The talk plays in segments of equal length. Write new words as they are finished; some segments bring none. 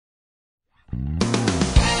Don't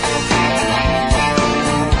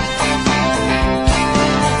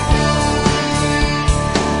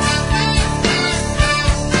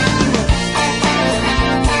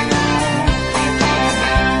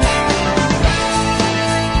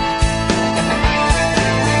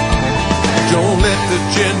let the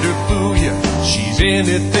gender fool you. She's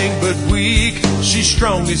anything but weak. She's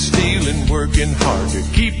strong as steel and working hard to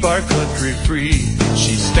keep our country free.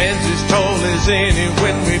 She stands as tall as any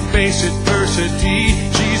when we face adversity.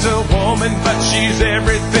 She's a woman, but she's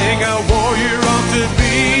everything a warrior ought to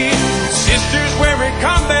be. Sisters wearing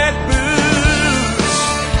combat boots,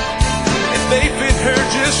 and they fit her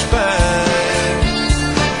just fine.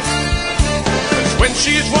 'Cause when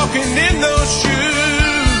she's walking in those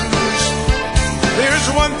shoes, there's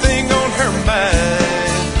one thing on her mind: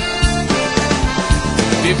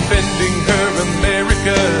 defending her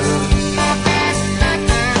America.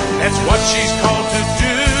 That's what she's called to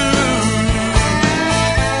do.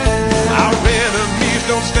 Our enemies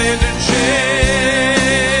don't stand a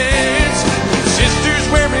chance. Sisters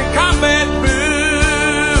wearing combat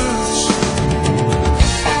boots.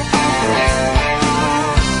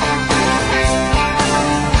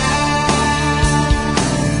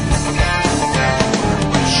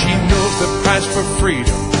 She knows the price for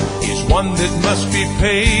freedom is one that must be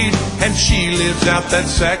paid, and she lives out that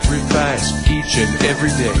sacrifice each and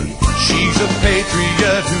every day. She's a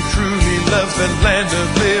patriot who truly loves the land of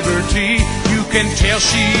liberty. You can tell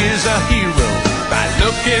she is a hero by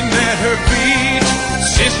looking at her feet.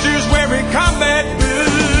 Sisters wearing combat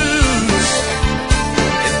boots,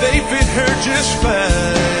 and they fit her just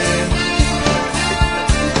fine.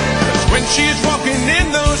 'Cause when she's walking in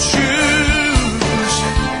those shoes,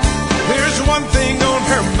 there's one thing on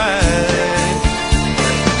her mind: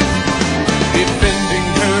 defending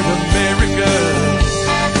her America.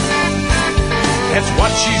 That's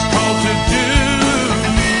what she's called to do.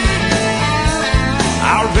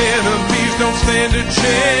 Our enemies don't stand a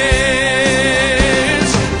chance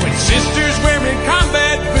when sisters wearing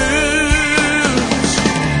combat boots.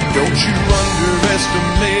 Don't you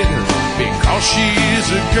underestimate her because she is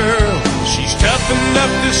a girl. She's tough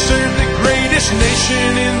enough to serve the greatest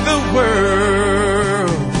nation in the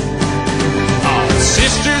world.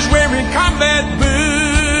 Sisters wearing combat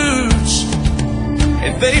boots,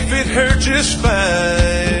 and they fit her just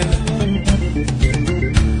fine.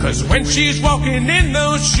 'Cause when she's walking in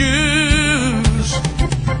those shoes,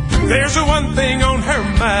 there's one thing on her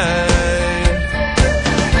mind: